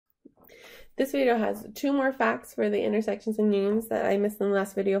This video has 2 more facts for the intersections and unions that I missed in the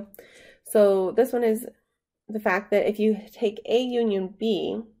last video. So this one is the fact that if you take A union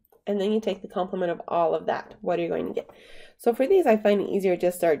B and then you take the complement of all of that, what are you going to get? So for these, I find it easier to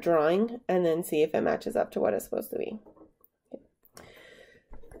just start drawing and then see if it matches up to what it's supposed to be.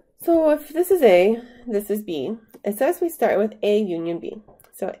 So if this is A, this is B, it says we start with A union B.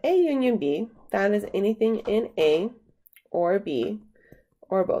 So A union B, that is anything in A or B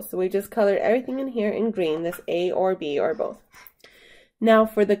or both. So we just colored everything in here in green, this A or B or both. Now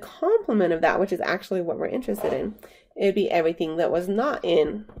for the complement of that, which is actually what we're interested in, it would be everything that was not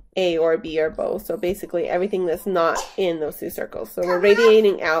in A or B or both. So basically everything that's not in those 2 circles. So we're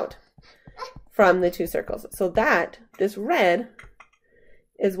radiating out from the 2 circles. So that, this red,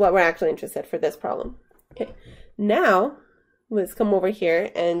 is what we're actually interested for this problem. Okay, now let's come over here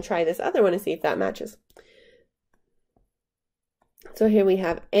and try this other one and see if that matches. So here we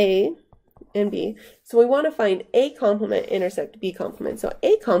have A and B. So we want to find A complement intersect B complement. So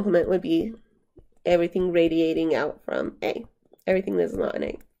A complement would be everything radiating out from A, everything that's not in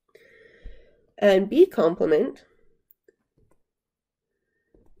A. And B complement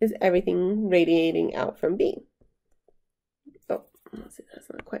is everything radiating out from B. Oh, let's see, that's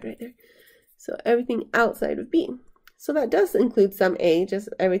not quite right there. So everything outside of B. So that does include some A, just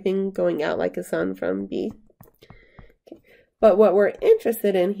everything going out like a sun from B. Okay. But what we're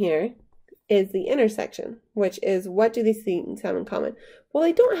interested in here is the intersection, which is what do these things have in common? Well,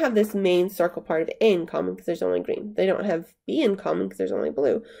 they don't have this main circle part of A in common because there's only green. They don't have B in common because there's only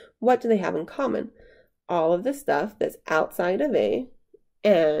blue. What do they have in common? All of the stuff that's outside of A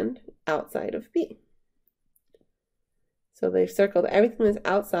and outside of B. So they've circled everything that's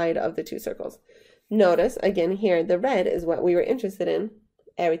outside of the 2 circles. Notice, again here, the red is what we were interested in.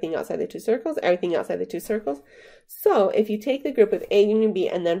 Everything outside the 2 circles, everything outside the 2 circles. So if you take the group of A union B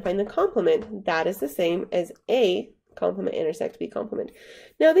and then find the complement, that is the same as A complement intersect B complement.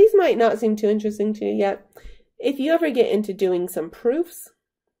 Now these might not seem too interesting to you yet. If you ever get into doing some proofs,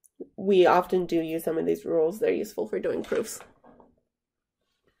 we often do use some of these rules. They're useful for doing proofs.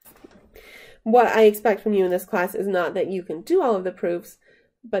 What I expect from you in this class is not that you can do all of the proofs,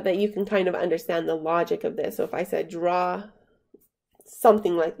 but that you can kind of understand the logic of this. So if I said draw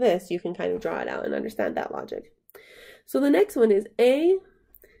something like this, you can kind of draw it out and understand that logic. So the next one is A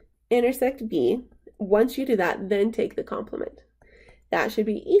intersect B. Once you do that, then take the complement. That should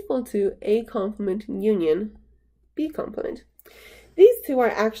be equal to A complement union B complement. These 2 are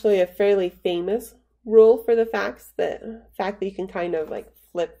actually a fairly famous rule for the facts, the fact that you can kind of like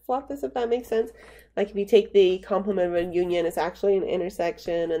flip-flop this, if that makes sense. Like if you take the complement of a union, it's actually an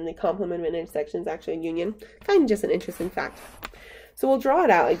intersection, and the complement of an intersection is actually a union. Kind of just an interesting fact. So we'll draw it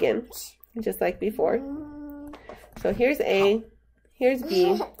out again, just like before. So here's A, here's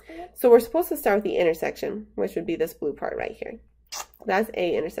B. So we're supposed to start with the intersection, which would be this blue part right here. That's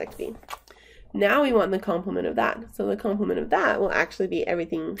A intersect B. Now we want the complement of that. So the complement of that will actually be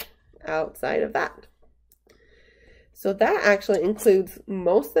everything outside of that. So that actually includes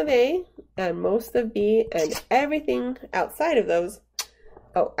most of A and most of B and everything outside of those.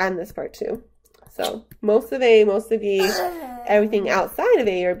 Oh, and this part too. So most of A, most of B, everything outside of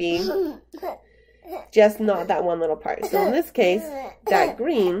A or B, just not that one little part. So in this case, that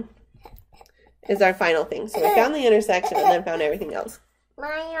green is our final thing. So we found the intersection and then found everything else.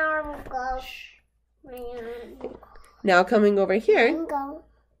 My arm goes. My arm. Now coming over here.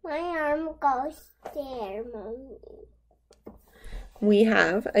 My arm goes there, Mommy. We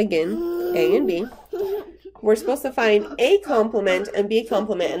have, again, A and B. We're supposed to find A complement and B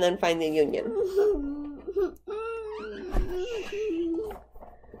complement and then find the union.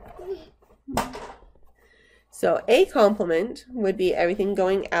 So A complement would be everything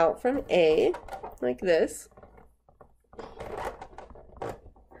going out from A, like this.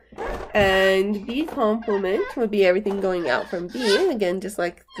 And B complement would be everything going out from B, again, just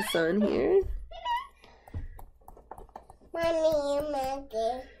like the sun here.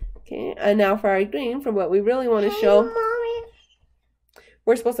 Okay, and now for our green, for what we really want to show,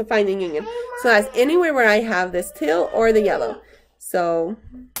 we're supposed to find the union. So that's anywhere where I have this teal or the yellow. So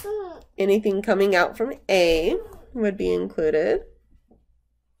anything coming out from A would be included.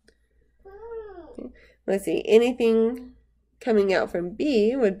 Okay. Let's see, anything coming out from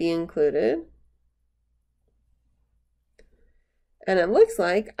B would be included. And it looks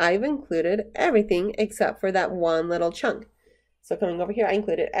like I've included everything except for that one little chunk. So coming over here, I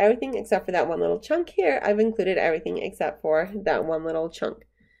included everything except for that one little chunk here. I've included everything except for that one little chunk.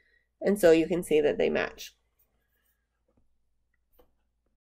 And so you can see that they match.